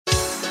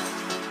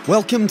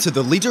Welcome to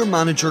the Leader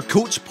Manager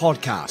Coach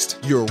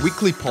Podcast, your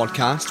weekly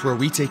podcast where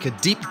we take a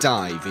deep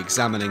dive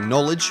examining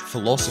knowledge,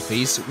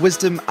 philosophies,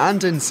 wisdom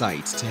and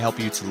insight to help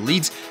you to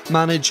lead,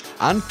 manage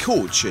and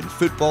coach in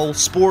football,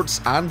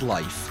 sports and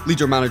life.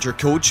 Leader Manager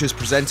Coach is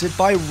presented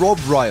by Rob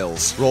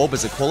Riles. Rob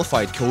is a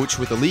qualified coach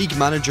with a League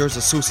Managers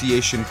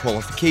Association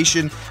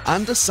qualification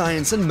and a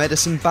science and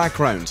medicine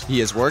background. He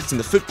has worked in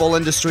the football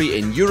industry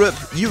in Europe,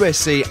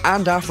 USA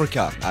and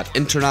Africa at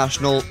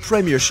international,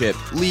 Premiership,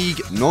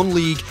 League,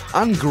 non-league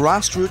and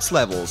grassroots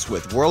levels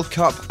with World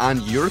Cup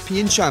and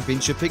European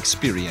Championship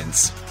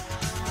experience.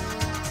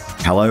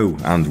 Hello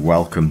and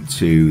welcome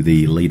to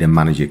the Leader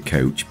Manager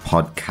Coach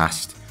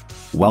podcast.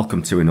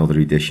 Welcome to another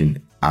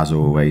edition. As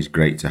always,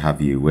 great to have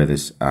you with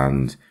us,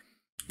 and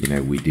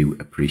we do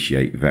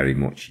appreciate very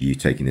much you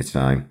taking the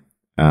time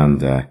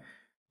and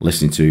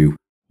listening to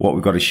what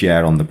we've got to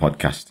share on the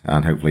podcast,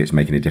 and hopefully it's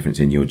making a difference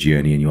in your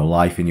journey, in your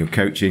life, in your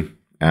coaching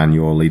and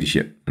your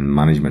leadership and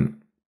management.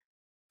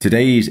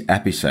 Today's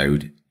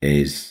episode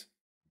is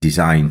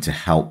designed to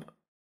help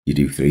you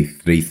do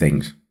three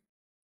things.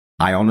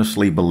 I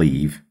honestly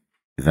believe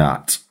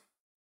that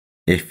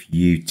if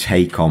you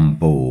take on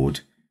board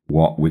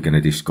what we're going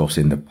to discuss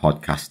in the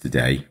podcast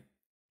today,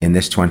 in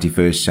this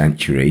 21st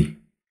century,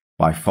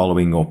 by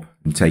following up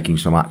and taking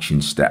some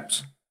action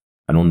steps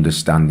and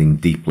understanding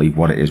deeply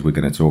what it is we're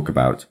going to talk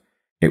about,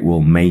 it will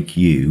make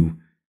you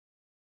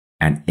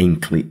an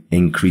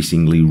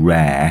increasingly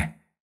rare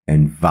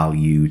and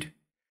valued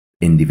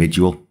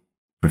individual,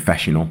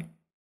 professional,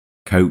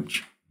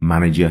 coach,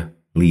 manager,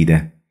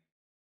 leader,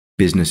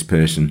 business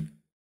person,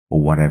 or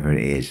whatever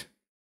it is.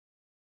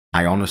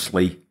 I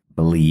honestly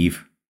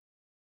believe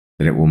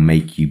that it will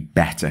make you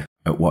better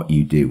at what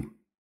you do.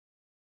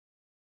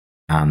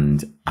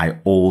 And I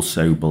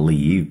also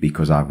believe,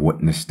 because I've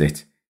witnessed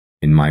it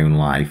in my own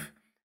life,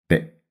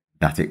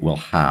 that it will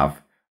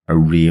have a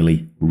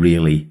really,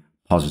 really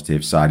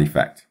positive side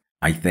effect.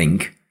 I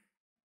think,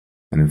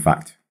 and in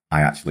fact,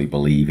 I actually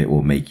believe it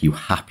will make you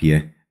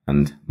happier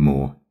and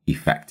more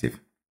effective.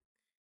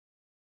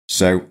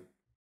 So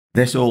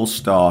this all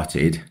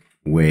started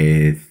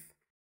with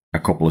a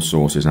couple of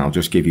sources, and I'll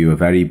just give you a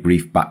very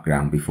brief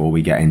background before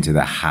we get into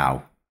the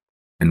how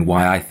and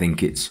why I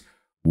think it's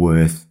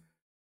worth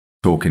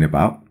talking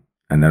about.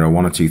 And there are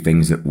one or two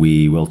things that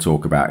we will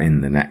talk about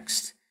in the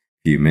next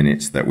few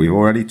minutes that we've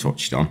already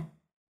touched on.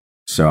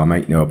 So I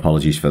make no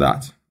apologies for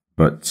that.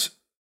 But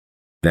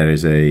there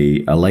is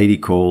a lady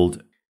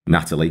called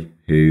Natalie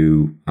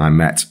who I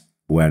met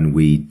when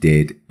we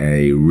did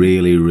a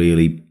really,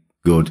 really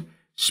good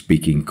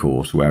speaking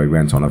course, where we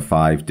went on a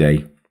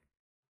 5-day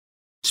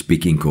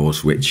speaking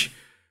course, which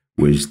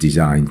was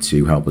designed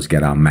to help us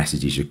get our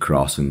messages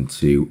across and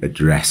to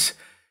address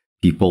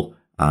people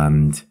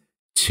and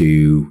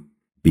to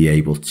be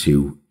able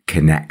to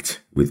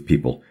connect with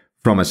people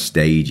from a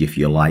stage, if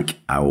you like,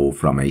 or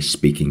from a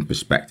speaking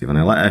perspective. And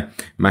I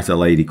met a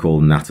lady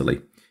called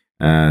Natalie,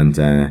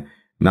 and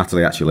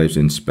Natalie actually lives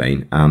in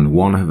Spain, and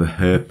one of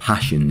her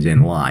passions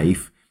in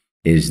life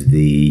is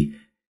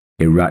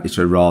it's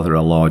a rather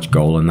a large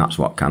goal, and that's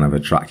what kind of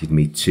attracted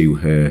me to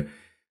her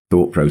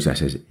thought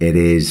processes. It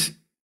is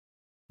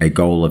a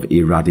goal of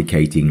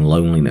eradicating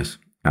loneliness.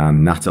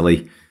 And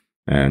Natalie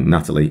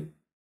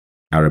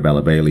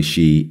Arabella Bailey,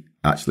 she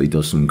actually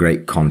does some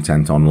great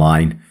content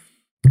online,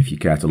 if you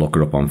care to look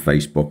her up on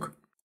Facebook,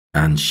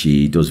 and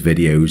she does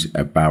videos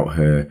about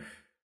her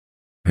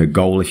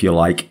goal, if you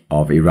like,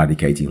 of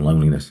eradicating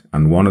loneliness.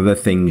 And one of the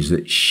things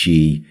that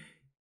she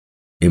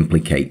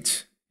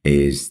implicates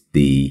is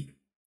the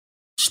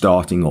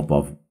starting up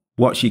of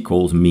what she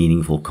calls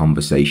meaningful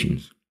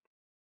conversations.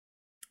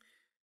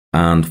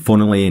 And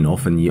funnily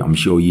enough, and I'm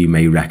sure you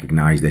may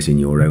recognize this in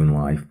your own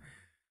life,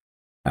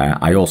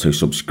 I also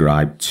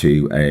subscribe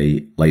to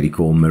a lady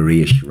called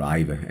Maria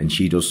Shriver, and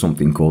she does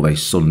something called a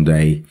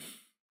Sunday,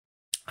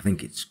 I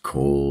think it's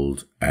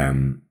called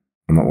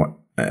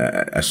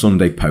a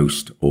Sunday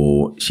post,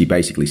 or she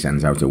basically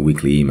sends out a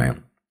weekly email.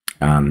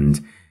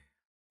 And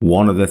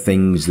one of the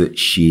things that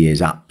she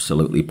is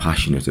absolutely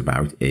passionate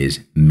about is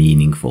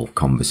meaningful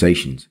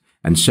conversations.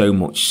 And so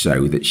much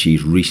so that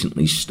she's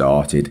recently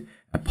started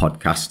a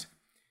podcast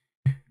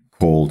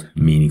called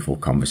Meaningful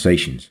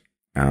Conversations.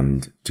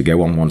 And to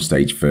go on one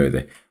stage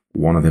further,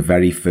 one of the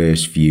very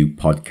first few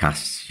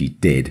podcasts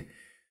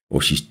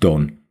she's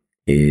done,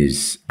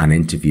 is an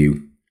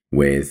interview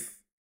with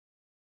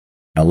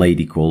a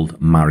lady called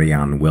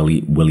Marianne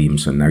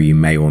Williamson. Now, you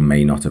may or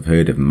may not have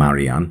heard of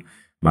Marianne.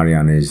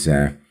 Marianne is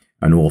an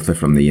author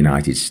from the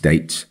United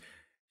States.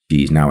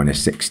 She's now in her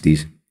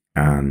 60s,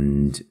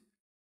 and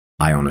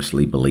I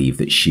honestly believe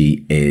that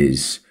she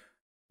is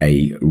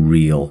a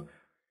real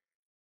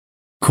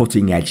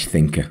cutting-edge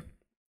thinker.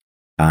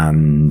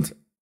 And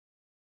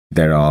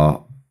there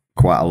are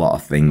quite a lot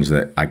of things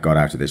that I got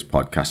out of this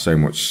podcast, so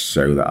much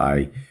so that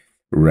I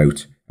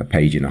wrote a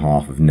page and a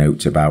half of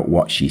notes about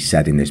what she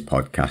said in this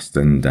podcast.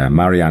 And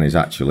Marianne is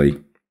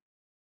actually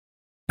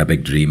a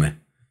big dreamer,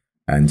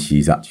 and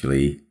she's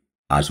actually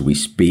as we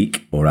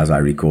speak, or as I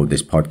record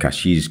this podcast,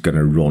 she's going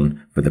to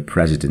run for the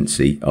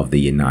presidency of the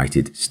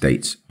United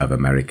States of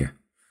America.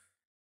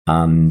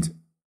 And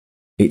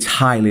it's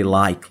highly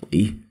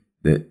likely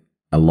that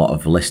a lot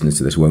of listeners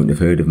to this won't have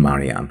heard of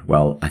Marianne.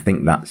 Well, I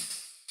think that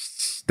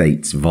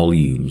states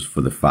volumes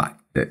for the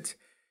fact that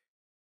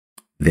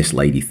this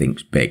lady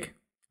thinks big.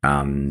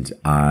 And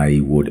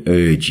I would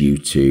urge you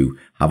to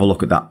have a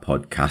look at that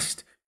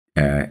podcast.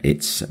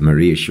 It's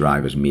Maria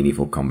Shriver's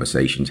Meaningful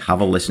Conversations. Have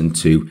a listen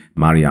to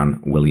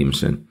Marianne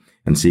Williamson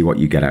and see what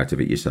you get out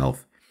of it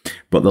yourself.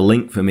 But the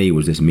link for me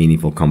was this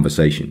Meaningful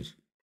Conversations.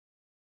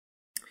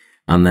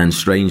 And then,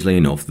 strangely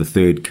enough, the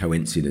third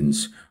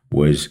coincidence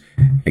was,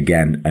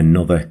 again,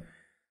 another...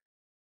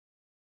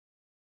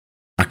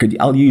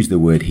 I'll use the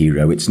word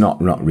hero. It's not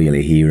really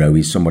a hero.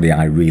 He's somebody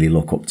I really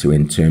look up to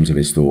in terms of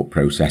his thought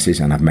processes.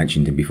 And I've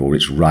mentioned him before.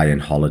 It's Ryan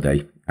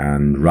Holiday.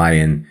 And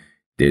Ryan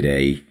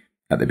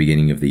at the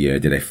beginning of the year,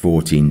 did a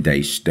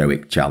 14-day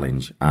Stoic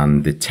challenge.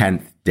 And the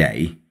 10th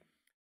day,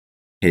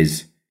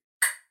 his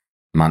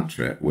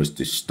mantra was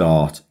to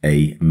start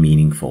a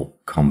meaningful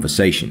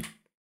conversation.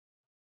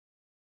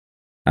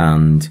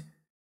 And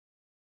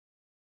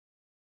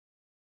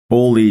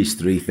all these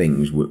three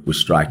things were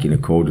striking a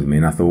chord with me.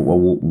 And I thought, well,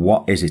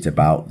 what is it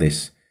about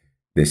this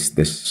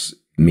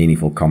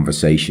meaningful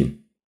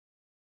conversation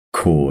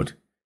chord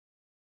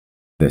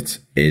that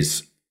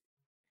is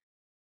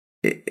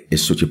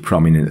such a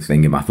prominent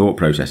thing in my thought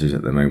processes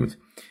at the moment?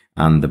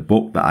 And the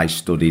book that I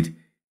studied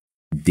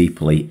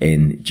deeply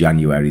in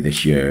January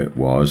this year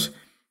was,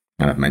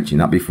 and I've mentioned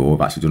that before,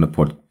 I've actually done a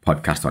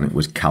podcast on it,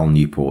 was Cal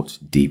Newport's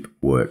Deep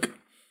Work.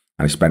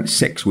 And I spent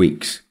 6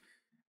 weeks.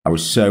 I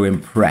was so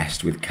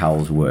impressed with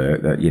Cal's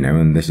work that,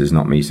 and this is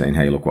not me saying,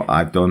 hey, look what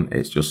I've done.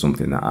 It's just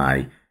something that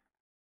I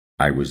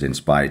was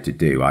inspired to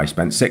do. I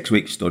spent 6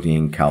 weeks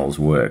studying Cal's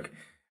work,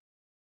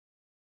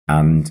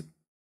 and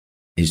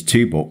his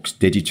two books,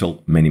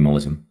 Digital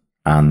Minimalism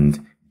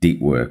and Deep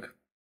Work,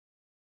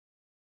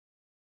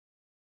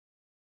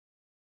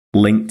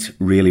 linked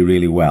really,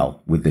 really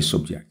well with this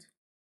subject,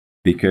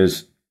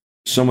 because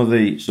some of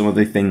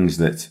the things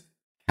that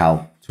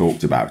Cal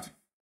talked about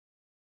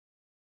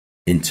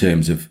in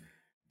terms of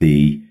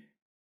the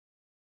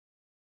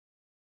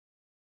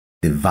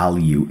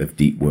value of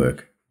deep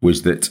work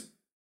was that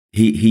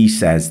he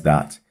says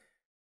that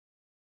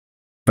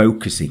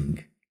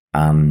focusing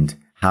and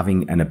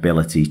having an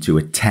ability to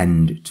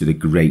attend to the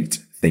great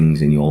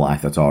things in your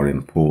life that are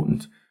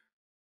important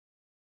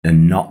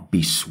and not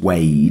be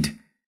swayed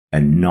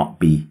and not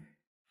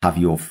have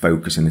your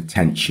focus and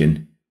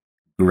attention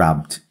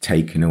grabbed,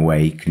 taken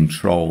away,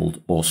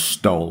 controlled or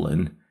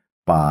stolen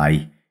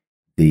by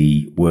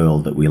the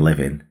world that we live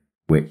in,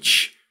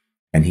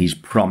 and he's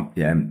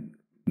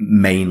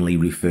mainly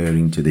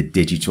referring to the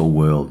digital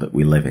world that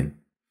we live in,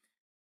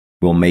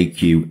 will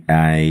make you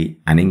an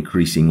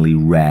increasingly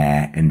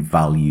rare and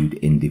valued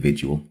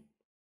individual.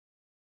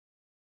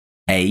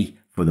 A,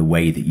 for the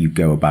way that you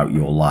go about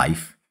your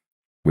life,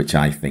 which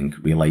I think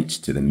relates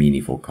to the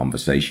meaningful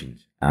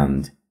conversations,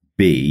 and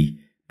B,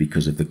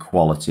 because of the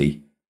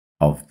quality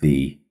of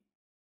the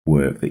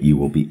work that you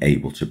will be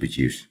able to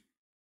produce.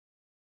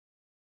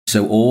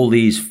 So all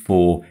these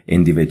four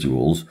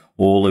individuals,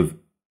 all of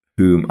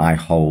whom I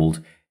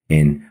hold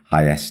in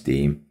high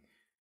esteem,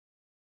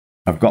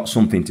 have got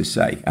something to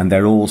say, and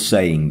they're all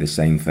saying the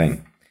same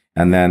thing.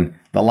 And then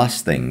the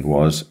last thing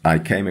was I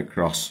came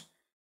across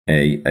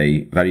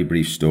a very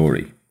brief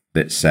story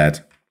that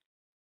said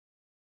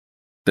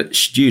that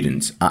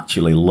students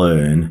actually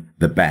learn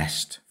the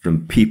best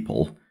from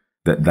people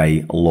that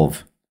they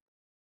love.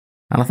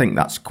 And I think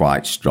that's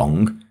quite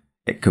strong.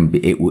 It could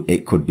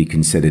be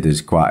considered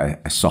as quite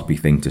a soppy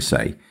thing to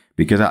say,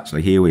 because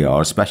actually here we are,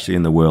 especially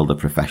in the world of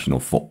professional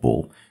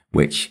football,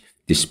 which,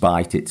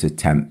 despite its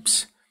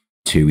attempts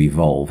to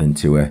evolve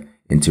into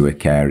a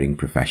caring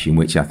profession,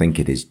 which I think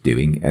it is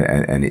doing,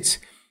 and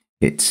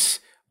it's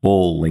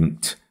all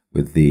linked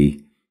with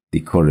the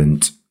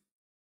current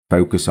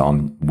focus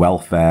on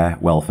welfare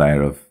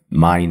of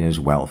minors,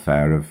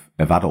 welfare of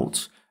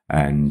adults,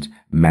 and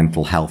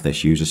mental health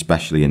issues,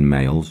 especially in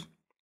males.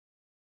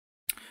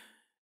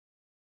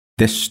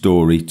 This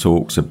story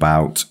talks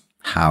about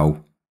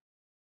how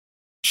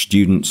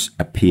students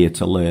appear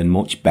to learn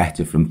much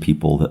better from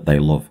people that they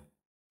love.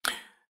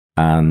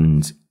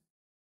 And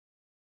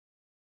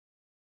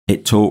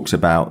it talks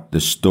about the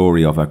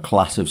story of a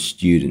class of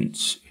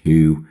students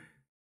who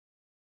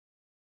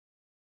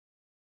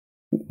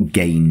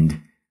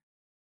gained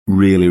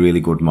really, really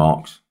good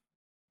marks,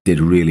 did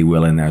really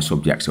well in their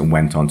subjects, and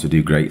went on to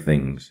do great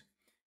things.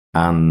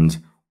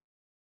 And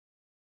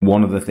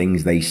one of the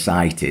things they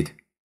cited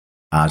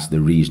as the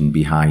reason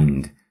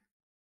behind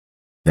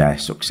their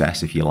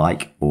success, if you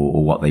like,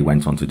 or what they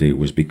went on to do,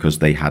 was because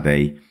they had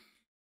the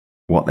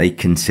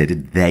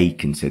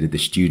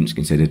students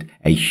considered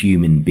a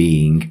human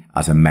being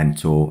as a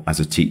mentor, as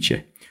a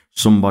teacher,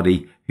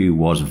 somebody who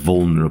was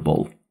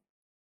vulnerable,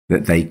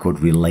 that they could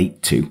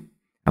relate to,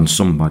 and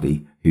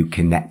somebody who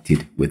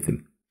connected with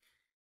them.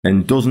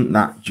 And doesn't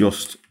that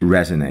just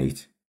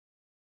resonate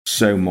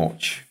so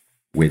much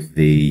with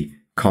the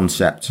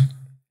concept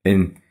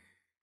in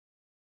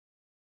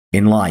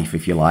life,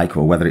 if you like,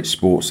 or whether it's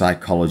sports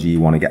psychology, you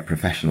want to get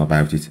professional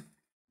about it.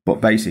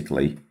 But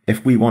basically,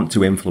 if we want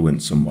to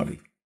influence somebody,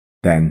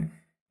 then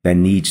there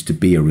needs to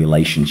be a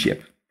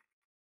relationship.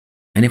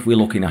 And if we're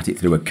looking at it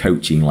through a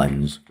coaching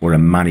lens or a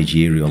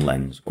managerial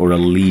lens or a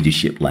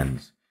leadership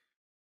lens,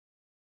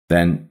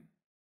 then,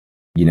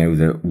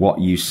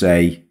 what you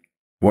say,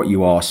 what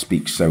you are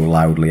speaks so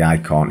loudly, I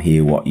can't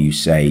hear what you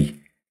say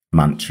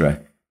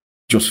mantra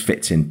just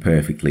fits in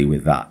perfectly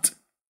with that.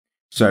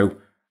 So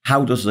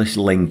how does this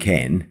link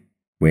in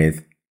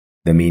with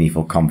the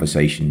meaningful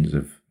conversations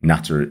of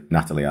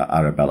Natalie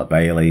Arabella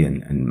Bailey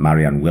and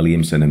Marianne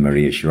Williamson and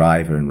Maria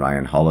Shriver and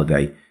Ryan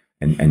Holiday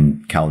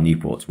and Cal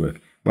Newport's work?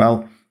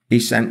 Well,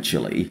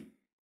 essentially,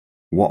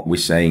 what we're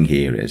saying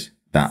here is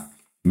that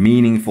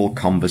meaningful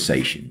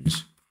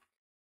conversations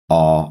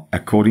are,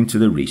 according to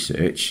the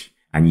research,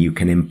 and you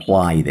can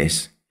imply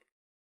this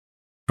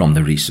from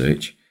the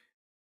research,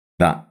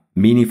 that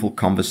meaningful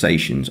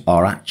conversations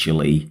are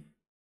actually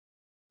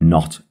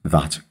not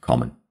that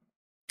common.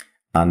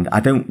 And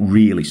I don't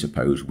really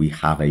suppose we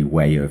have a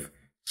way of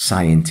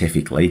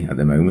scientifically at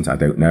the moment. I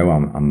don't know.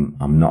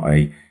 I'm not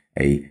a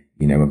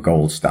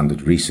gold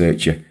standard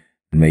researcher.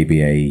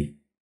 Maybe a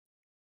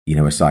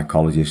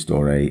psychologist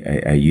or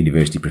a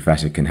university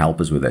professor can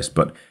help us with this,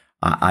 but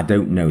I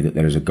don't know that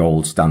there is a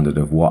gold standard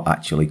of what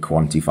actually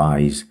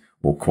quantifies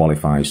or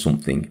qualifies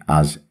something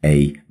as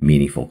a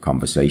meaningful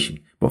conversation.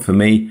 But for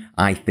me,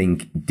 I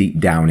think deep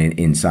down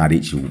inside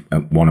each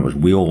one of us,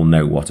 we all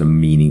know what a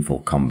meaningful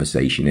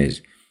conversation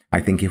is. I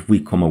think if we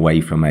come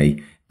away from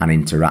an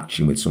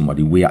interaction with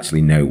somebody, we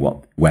actually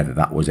know whether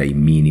that was a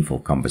meaningful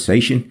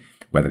conversation.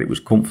 Whether it was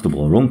comfortable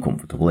or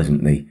uncomfortable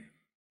isn't the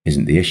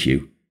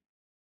issue,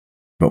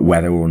 but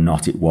whether or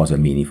not it was a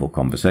meaningful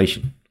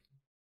conversation.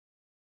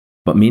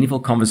 But meaningful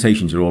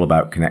conversations are all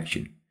about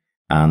connection.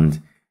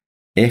 And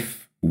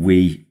if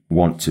we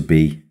want to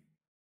be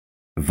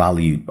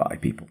valued by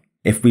people,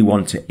 if we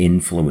want to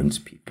influence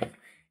people,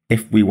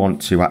 if we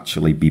want to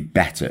actually be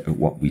better at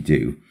what we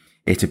do,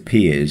 it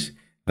appears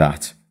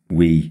that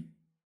we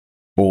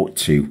ought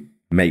to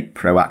make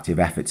proactive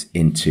efforts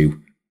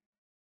into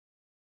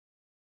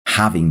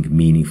having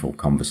meaningful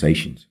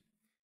conversations.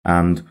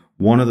 And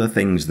one of the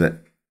things that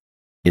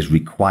is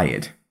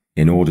required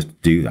in order to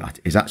do that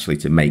is actually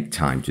to make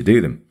time to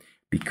do them.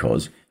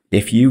 Because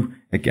if you,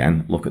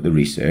 again, look at the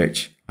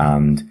research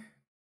and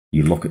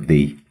you look at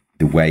the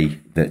way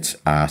that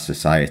our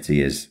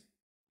society is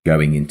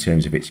going in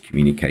terms of its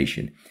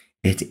communication,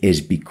 it is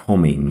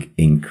becoming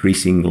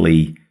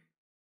increasingly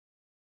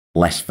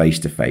less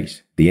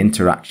face-to-face. The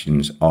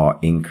interactions are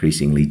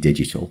increasingly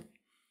digital.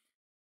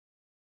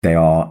 They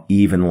are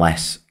even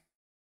less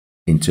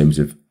in terms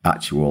of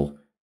actual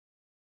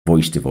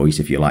voice-to-voice,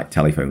 if you like,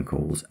 telephone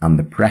calls. And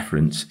the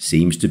preference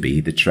seems to be,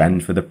 the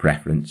trend for the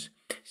preference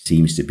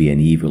seems to be an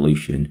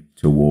evolution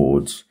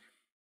towards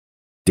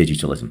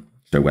digitalism.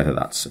 So whether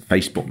that's a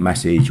Facebook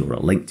message or a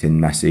LinkedIn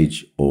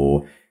message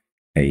or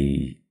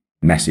a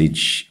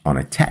message on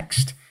a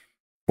text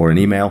or an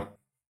email,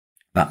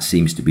 that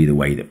seems to be the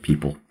way that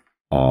people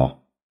are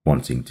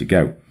wanting to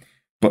go.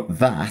 But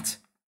that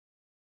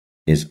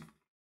is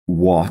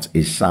what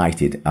is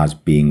cited as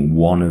being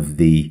one of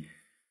the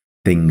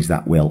things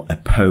that will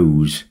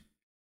oppose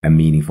a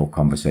meaningful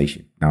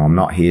conversation. Now, I'm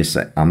not here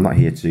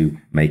to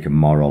make a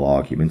moral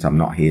argument. I'm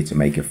not here to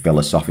make a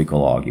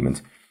philosophical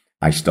argument.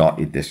 I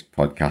started this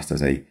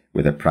podcast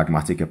with a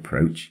pragmatic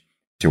approach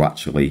to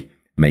actually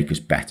make us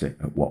better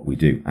at what we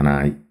do. And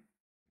I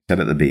said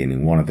at the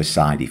beginning, one of the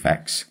side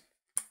effects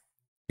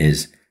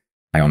is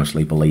I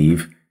honestly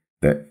believe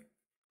that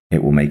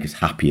it will make us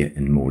happier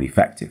and more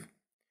effective.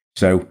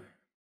 So,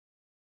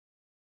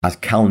 as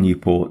Cal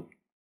Newport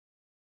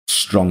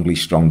strongly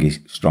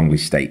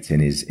states in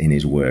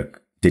his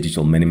work,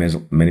 Digital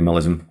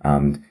Minimalism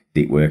and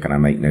Deep Work, and I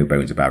make no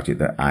bones about it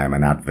that I am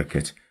an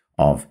advocate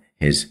of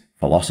his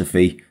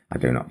philosophy. I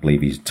do not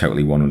believe he's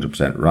totally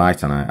 100%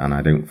 right, and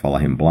I don't follow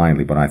him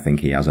blindly, but I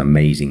think he has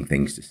amazing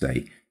things to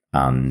say.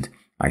 And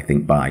I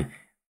think by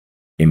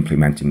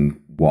implementing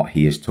what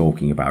he is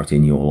talking about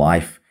in your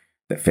life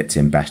that fits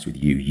in best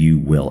with you, you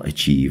will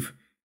achieve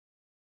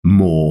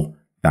more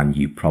than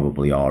you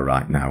probably are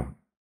right now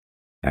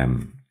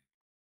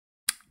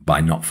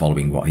by not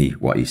following what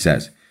he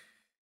says.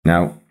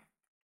 Now,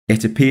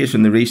 it appears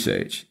from the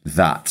research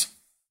that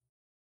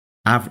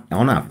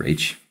on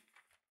average,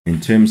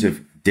 in terms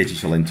of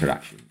digital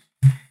interactions,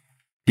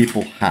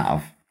 people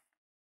have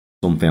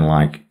something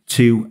like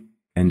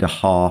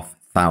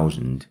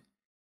 2,500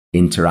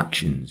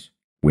 interactions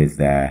with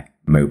their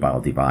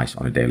mobile device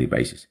on a daily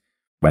basis,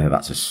 whether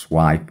that's a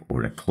swipe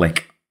or a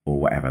click or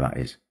whatever that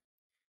is.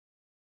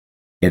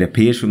 It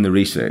appears from the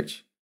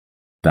research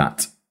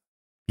that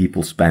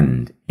people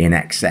spend in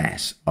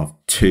excess of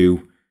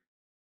 2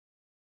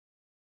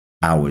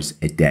 hours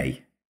a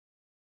day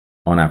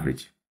on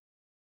average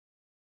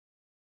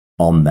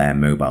on their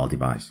mobile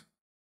device.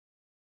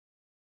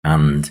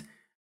 And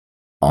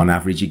on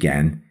average,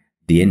 again,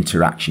 the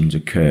interactions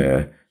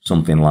occur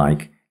something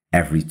like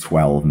every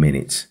 12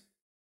 minutes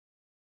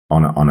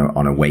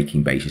on a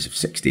waking basis of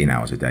 16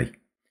 hours a day,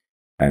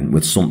 and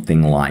with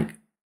something like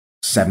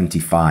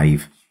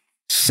 75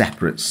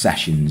 separate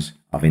sessions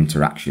of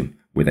interaction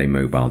with a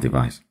mobile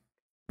device.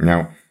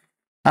 Now,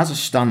 as a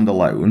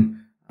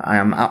standalone, I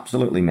am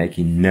absolutely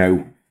making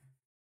no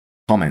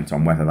comment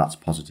on whether that's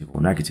positive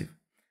or negative.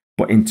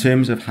 But in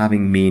terms of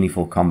having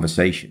meaningful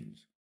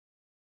conversations,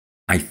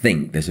 I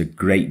think there's a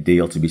great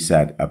deal to be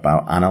said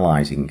about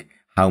analysing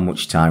how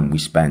much time we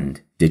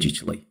spend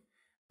digitally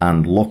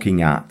and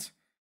looking at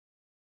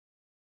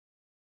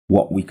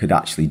what we could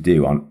actually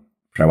do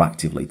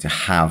proactively to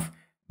have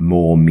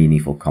more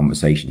meaningful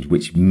conversations,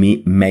 which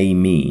may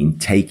mean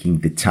taking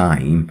the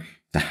time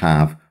to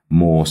have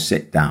more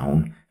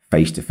sit-down,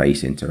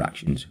 face-to-face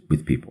interactions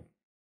with people.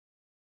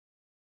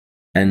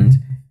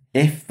 And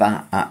if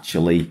that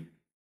actually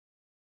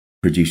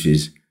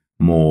produces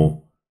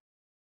more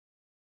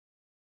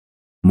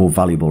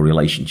valuable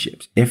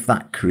relationships, if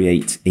that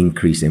creates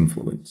increased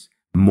influence,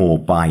 more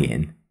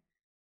buy-in,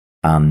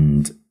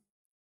 and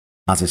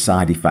as a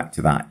side effect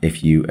to that,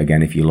 if you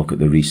look at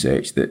the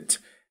research that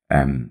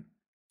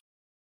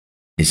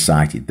is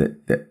cited,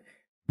 that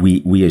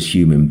we as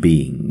human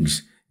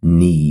beings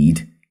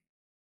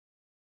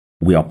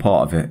we are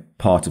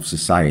part of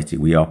society.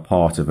 We are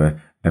part of a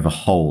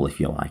whole, if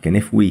you like. And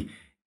if we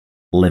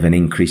live an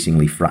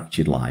increasingly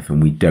fractured life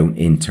and we don't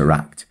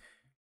interact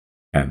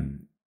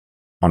on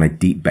a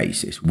deep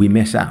basis, we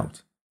miss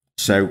out.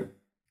 So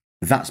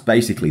that's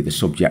basically the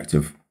subject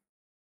of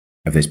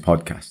this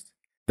podcast.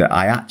 That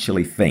I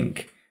actually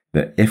think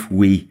that if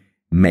we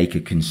make a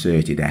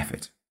concerted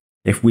effort,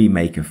 if we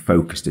make a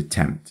focused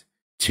attempt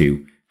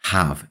to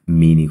have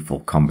meaningful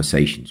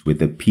conversations with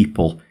the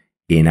people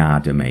in our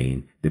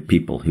domain, the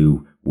people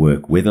who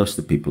work with us,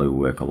 the people who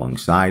work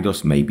alongside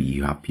us, maybe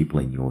you have people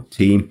in your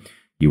team,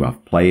 you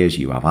have players,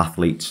 you have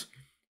athletes,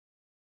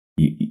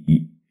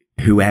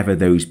 whoever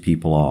those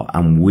people are,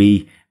 and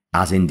we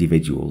as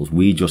individuals,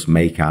 we just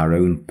make our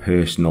own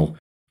personal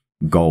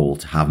goal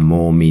to have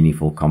more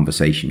meaningful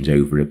conversations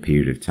over a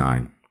period of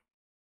time.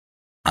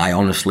 I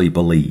honestly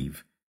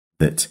believe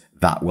that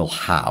will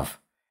have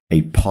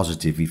a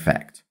positive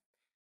effect.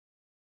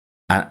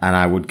 And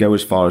I would go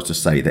as far as to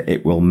say that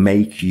it will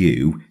make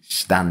you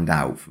stand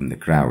out from the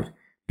crowd,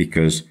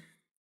 because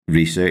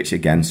research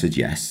again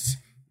suggests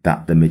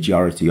that the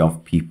majority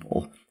of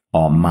people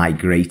are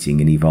migrating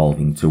and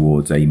evolving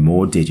towards a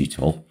more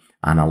digital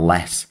and a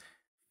less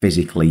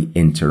physically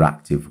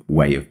interactive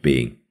way of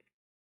being.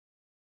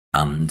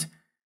 And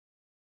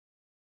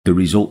the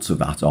results of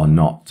that are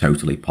not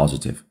totally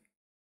positive.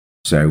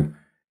 So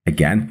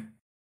again,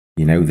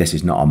 this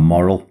is not a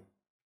moral.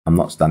 I'm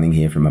not standing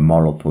here from a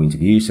moral point of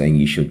view saying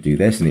you should do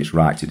this and it's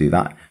right to do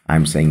that.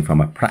 I'm saying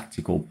from a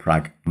practical,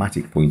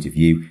 pragmatic point of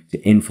view,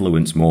 to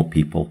influence more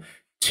people,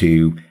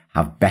 to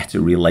have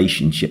better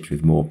relationships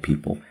with more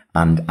people,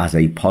 and as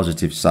a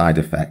positive side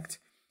effect,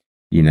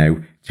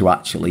 to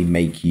actually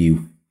make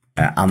you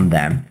and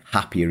them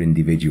happier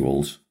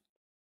individuals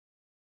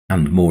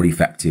and more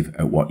effective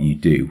at what you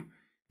do,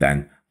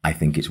 then I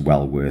think it's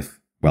well worth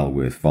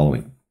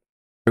following.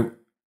 So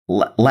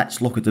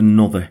let's look at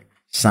another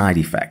side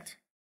effect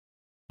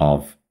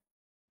of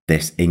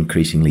this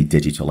increasingly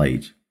digital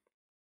age.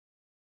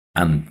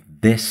 And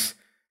this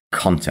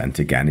content,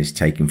 again, is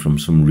taken from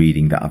some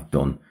reading that I've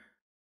done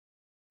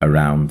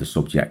around the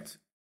subject.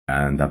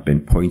 And I've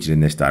been pointed in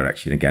this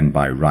direction again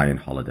by Ryan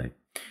Holiday,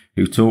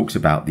 who talks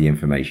about the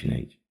information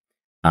age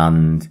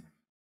and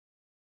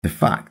the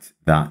fact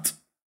that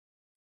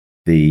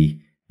the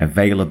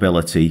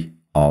availability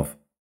of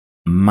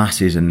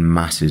masses and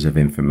masses of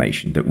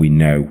information that we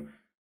know,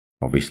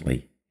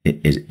 obviously,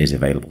 is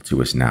available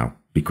to us now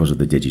because of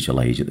the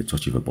digital age at the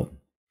touch of a button.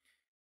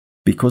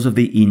 Because of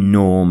the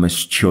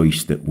enormous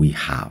choice that we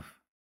have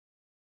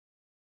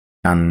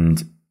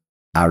and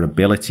our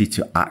ability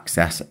to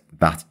access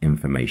that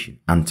information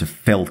and to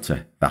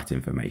filter that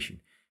information,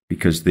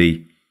 because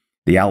the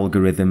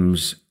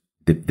algorithms,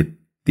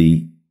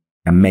 the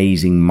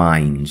amazing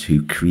minds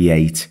who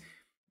create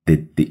the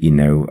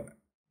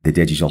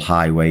digital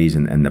highways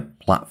and the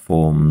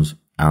platforms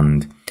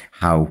and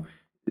how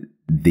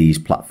these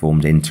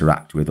platforms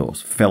interact with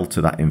us,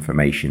 filter that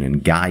information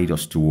and guide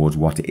us towards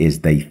what it is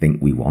they think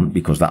we want,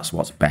 because that's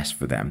what's best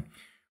for them.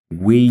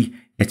 We,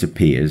 it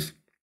appears,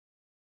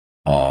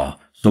 are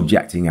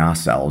subjecting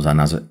ourselves,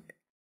 and as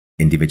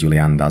individually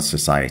and as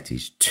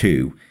societies,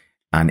 to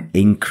an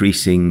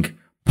increasing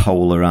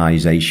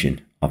polarization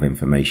of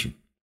information.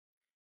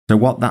 So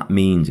what that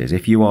means is,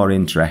 if you are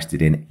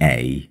interested in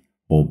A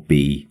or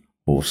B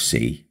or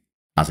C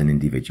as an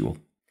individual,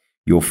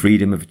 your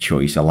freedom of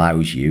choice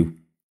allows you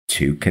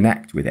to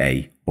connect with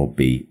A or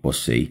B or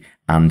C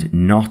and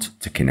not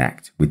to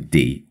connect with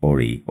D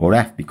or E or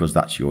F, because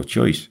that's your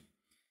choice.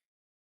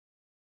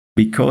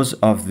 Because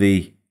of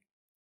the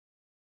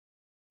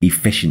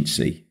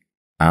efficiency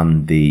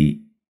and the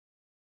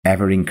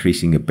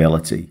ever-increasing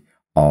ability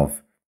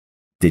of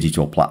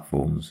digital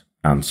platforms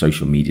and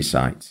social media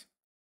sites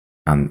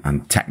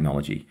and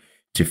technology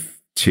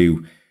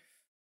to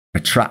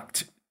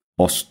attract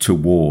us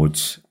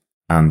towards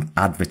and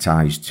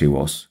advertise to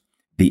us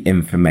the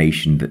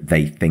information that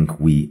they think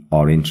we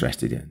are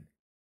interested in.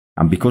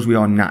 And because we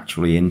are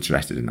naturally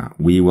interested in that,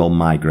 we will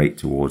migrate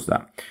towards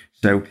that.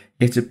 So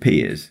it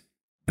appears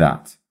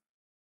that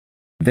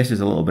this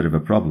is a little bit of a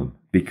problem,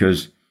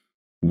 because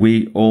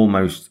we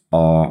almost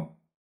are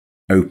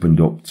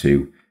opened up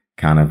to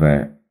kind of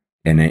a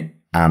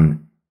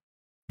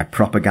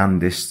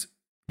propagandist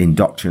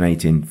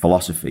indoctrinating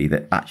philosophy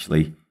that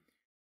actually,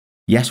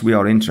 yes, we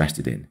are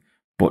interested in,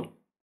 but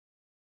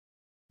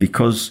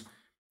because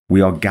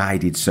we are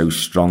guided so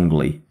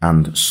strongly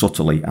and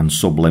subtly and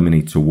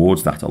subliminally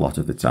towards that a lot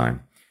of the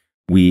time,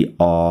 we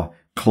are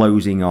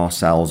closing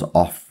ourselves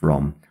off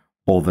from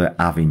other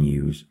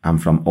avenues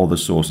and from other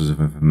sources of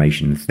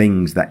information,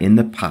 things that in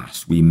the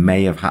past we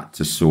may have had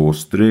to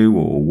source through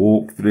or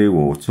walk through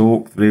or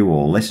talk through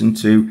or listen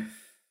to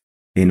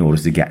in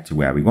order to get to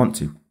where we want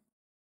to.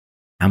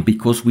 And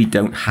because we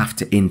don't have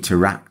to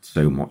interact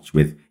so much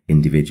with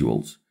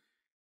individuals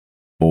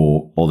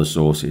or other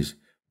sources,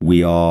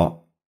 we are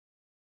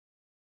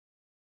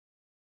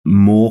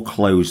more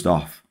closed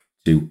off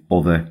to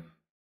other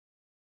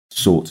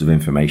sorts of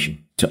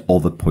information, to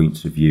other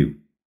points of view.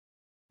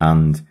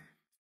 And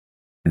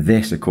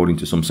this, according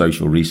to some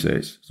social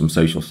research, some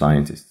social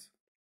scientists,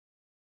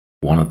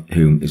 one of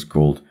whom is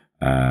called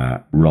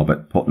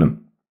Robert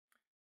Putnam,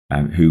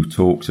 who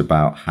talks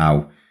about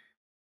how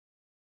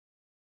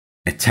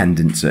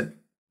attendance at,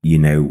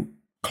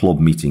 club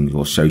meetings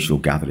or social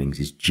gatherings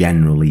is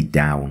generally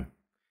down,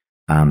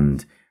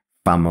 and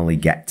family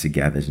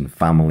get-togethers and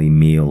family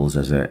meals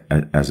as an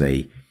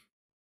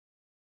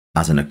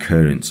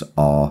occurrence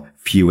are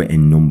fewer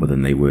in number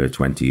than they were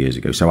 20 years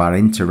ago. So our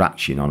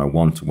interaction on a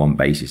one-to-one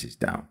basis is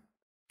down,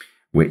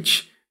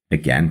 which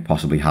again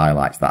possibly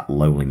highlights that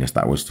loneliness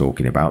that I was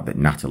talking about that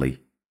Natalie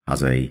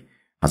has a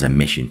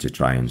mission to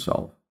try and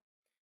solve.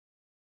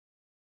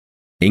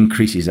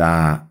 Increases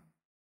our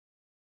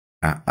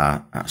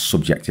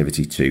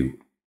subjectivity to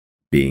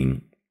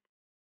being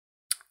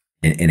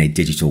in a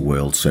digital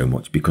world so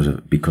much because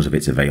of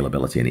its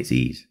availability and its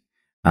ease,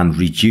 and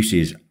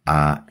reduces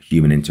our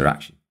human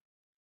interaction,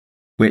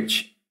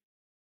 which,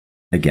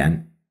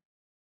 again,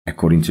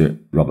 according to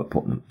Robert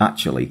Putnam,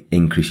 actually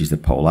increases the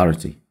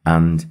polarity.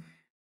 And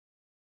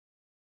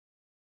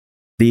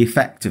the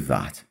effect of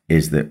that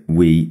is that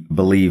we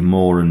believe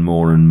more and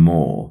more and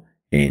more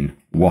in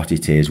what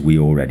it is we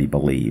already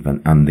believe,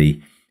 and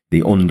the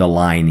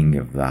underlining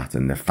of that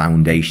and the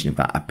foundation of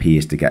that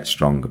appears to get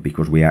stronger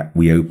because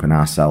we open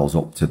ourselves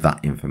up to that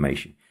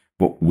information.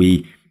 But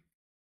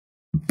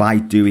by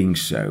doing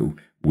so,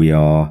 we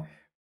are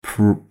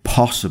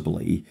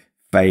possibly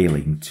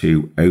failing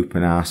to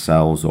open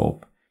ourselves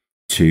up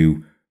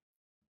to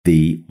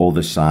the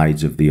other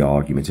sides of the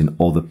argument and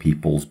other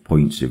people's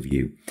points of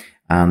view.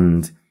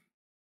 And,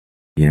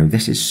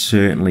 this is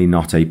certainly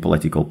not a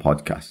political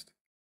podcast,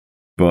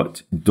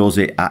 but does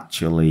it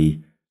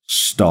actually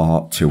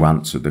start to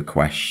answer the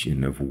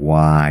question of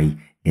why,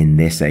 in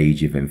this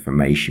age of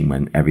information,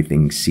 when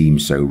everything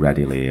seems so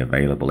readily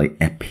available, it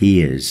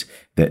appears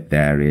that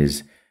there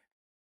is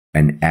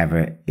an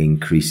ever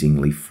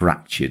increasingly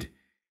fractured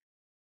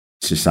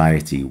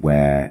society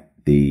where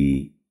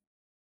the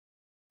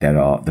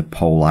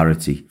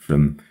polarity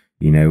from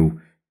in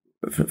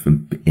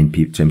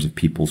terms of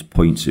people's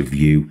points of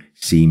view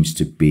seems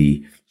to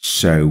be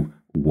so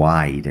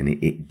wide, and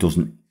it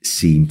doesn't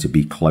seem to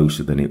be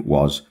closer than it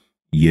was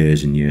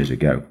years and years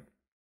ago.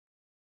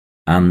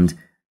 And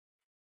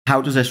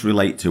how does this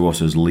relate to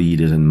us as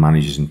leaders and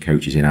managers and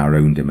coaches in our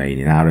own domain,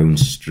 in our own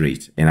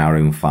street, in our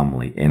own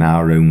family, in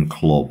our own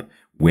club,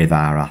 with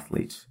our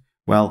athletes?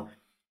 Well,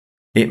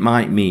 it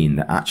might mean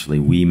that actually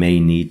we may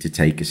need to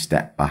take a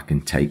step back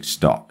and take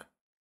stock.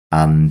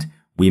 And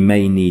we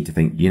may need to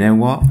think, you know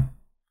what?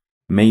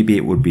 Maybe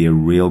it would be a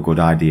real good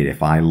idea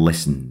if I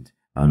listened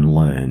and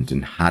learned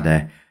and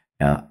had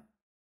a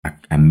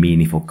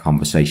meaningful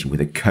conversation with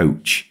a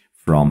coach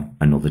from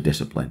another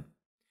discipline.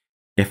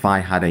 If I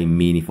had a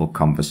meaningful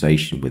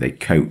conversation with a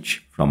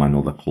coach from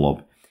another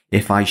club,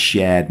 if I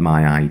shared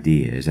my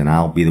ideas, and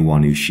I'll be the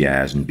one who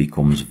shares and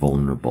becomes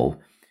vulnerable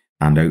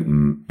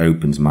and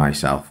opens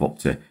myself up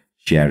to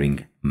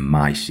sharing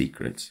my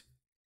secrets,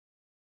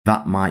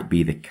 that might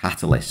be the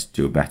catalyst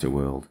to a better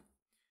world.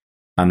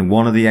 And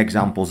one of the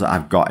examples that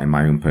I've got in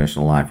my own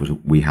personal life was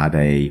we had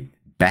a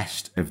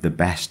best of the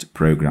best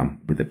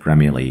program with the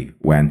Premier League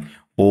when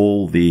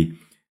all the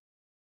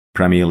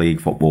Premier League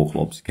football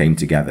clubs came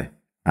together,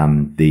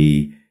 and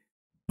the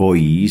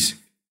boys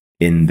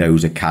in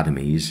those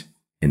academies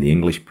in the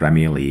English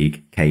Premier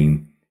League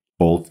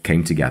all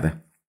came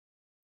together,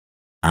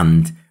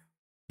 and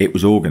it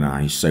was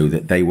organised so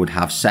that they would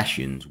have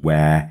sessions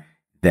where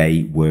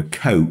they were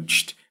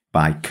coached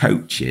by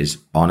coaches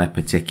on a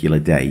particular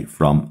day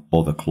from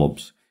other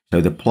clubs.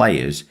 So the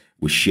players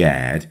were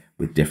shared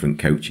with different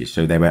coaches.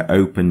 So they were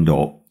opened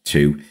up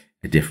to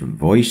a different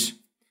voice,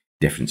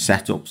 different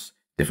setups,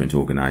 different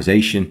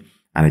organisation,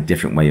 and a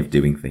different way of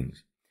doing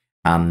things.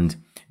 And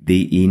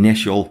the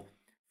initial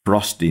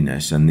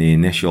frostiness and the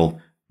initial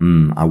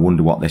I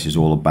wonder what this is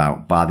all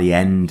about. By the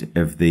end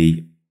of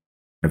the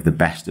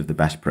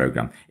best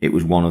program, it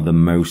was one of the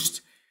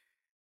most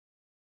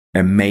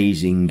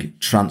amazing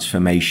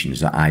transformations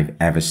that I've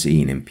ever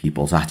seen in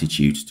people's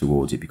attitudes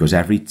towards it, because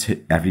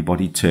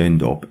everybody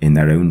turned up in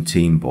their own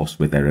team bus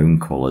with their own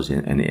colours,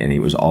 and it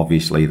was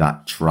obviously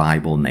that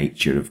tribal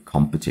nature of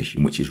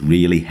competition, which is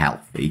really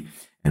healthy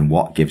and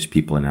what gives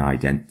people an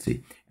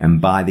identity. And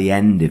by the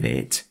end of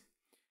it,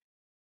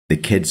 the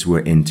kids were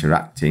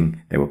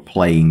interacting, they were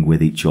playing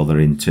with each other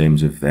in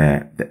terms of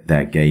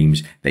their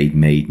games, they'd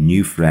made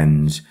new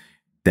friends,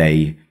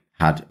 they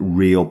had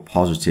real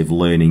positive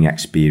learning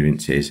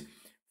experiences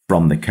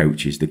from the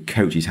coaches. The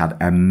coaches had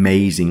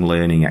amazing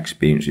learning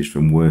experiences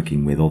from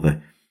working with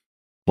other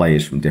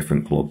players from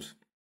different clubs.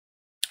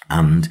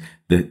 And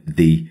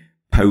the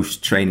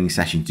post-training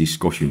session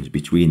discussions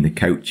between the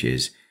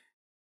coaches,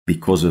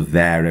 because of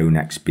their own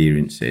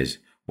experiences,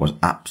 was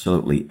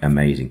absolutely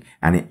amazing.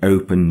 And it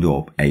opened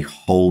up a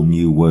whole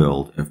new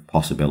world of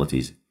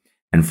possibilities.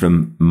 And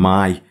from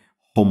my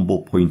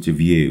humble point of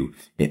view,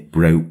 it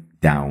broke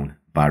down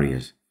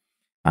barriers.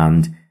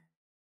 And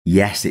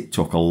yes, it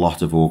took a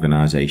lot of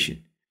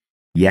organisation.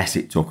 Yes,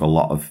 it took a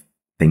lot of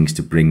things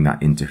to bring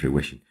that into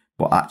fruition.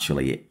 But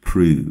actually, it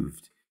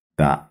proved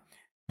that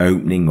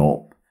opening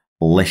up,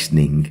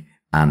 listening,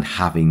 and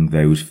having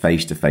those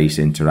face-to-face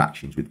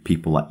interactions with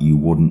people that you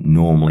wouldn't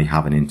normally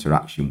have an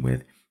interaction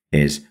with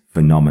is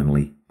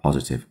phenomenally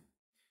positive.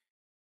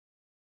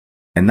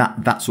 And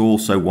that's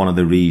also one of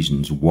the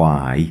reasons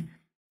why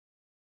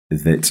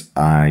that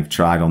I've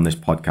tried on this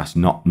podcast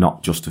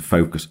not just to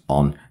focus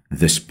on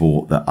the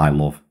sport that I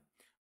love,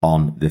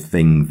 on the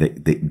thing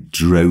that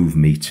drove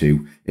me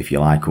to, if you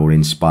like, or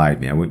inspired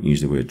me. I won't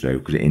use the word drove,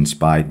 because it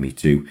inspired me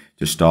to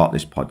start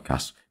this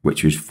podcast,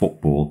 which was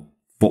football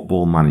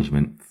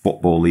management,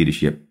 football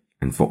leadership,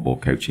 and football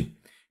coaching.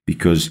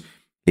 Because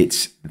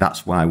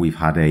that's why we've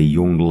had a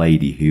young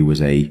lady who was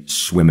a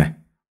swimmer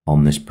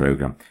on this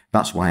program.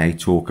 That's why I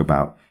talk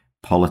about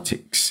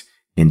politics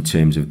in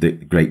terms of the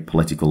great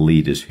political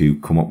leaders who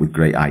come up with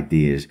great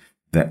ideas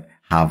that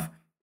have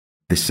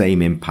the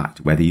same impact,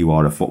 whether you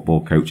are a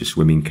football coach, a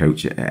swimming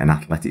coach, an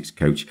athletics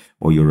coach,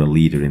 or you're a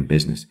leader in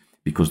business,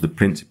 because the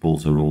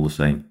principles are all the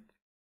same.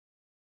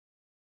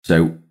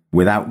 So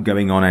without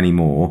going on any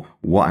more,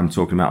 what I'm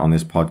talking about on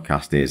this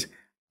podcast is,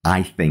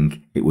 I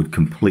think it would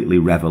completely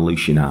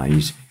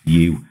revolutionize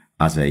you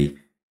as an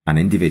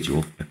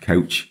individual, a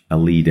coach, a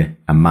leader,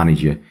 a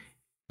manager,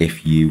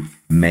 if you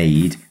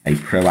made a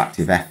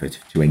proactive effort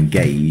to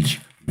engage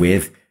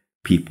with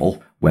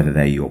people, whether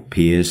they're your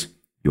peers,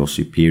 your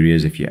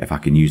superiors, if I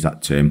can use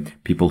that term,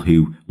 people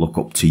who look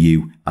up to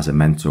you as a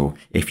mentor.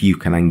 If you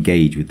can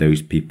engage with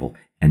those people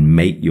and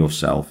make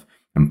yourself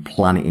and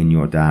plan it in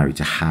your diary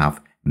to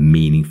have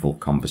meaningful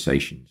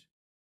conversations.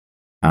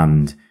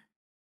 And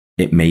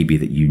it may be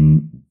that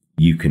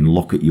you can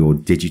look at your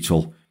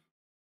digital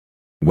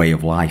way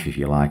of life, if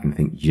you like, and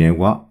think, you know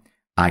what?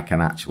 I can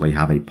actually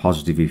have a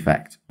positive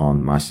effect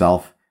on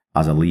myself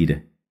as a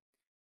leader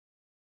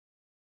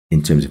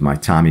in terms of my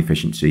time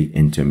efficiency,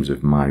 in terms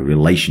of my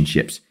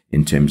relationships,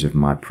 in terms of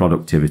my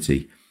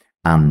productivity,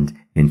 and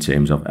in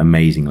terms of,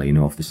 amazingly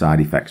enough, the side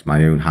effects,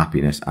 my own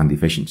happiness and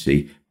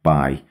efficiency,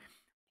 by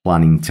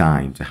planning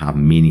time to have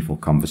meaningful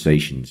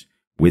conversations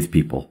with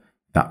people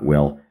that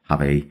will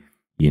have a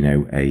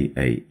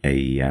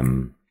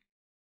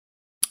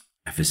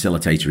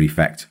facilitator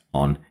effect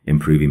on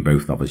improving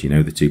both of us.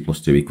 The 2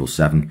 + 2 =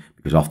 7,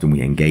 because often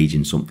we engage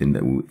in something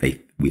that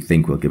we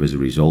think will give us a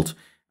result,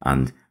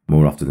 and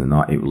more often than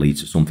not, it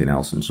leads to something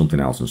else and something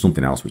else and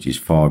something else, which is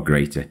far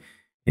greater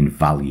in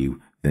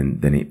value than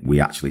we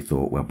actually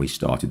thought when we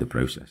started the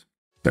process.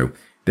 So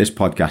this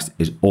podcast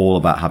is all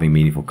about having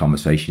meaningful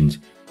conversations.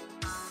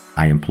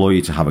 I implore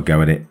you to have a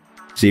go at it,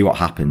 see what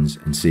happens,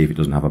 and see if it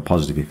doesn't have a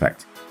positive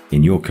effect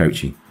in your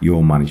coaching,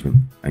 your management,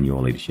 and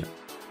your leadership.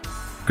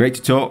 Great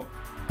to talk.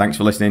 Thanks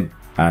for listening,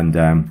 and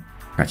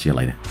catch you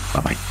later.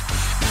 Bye-bye.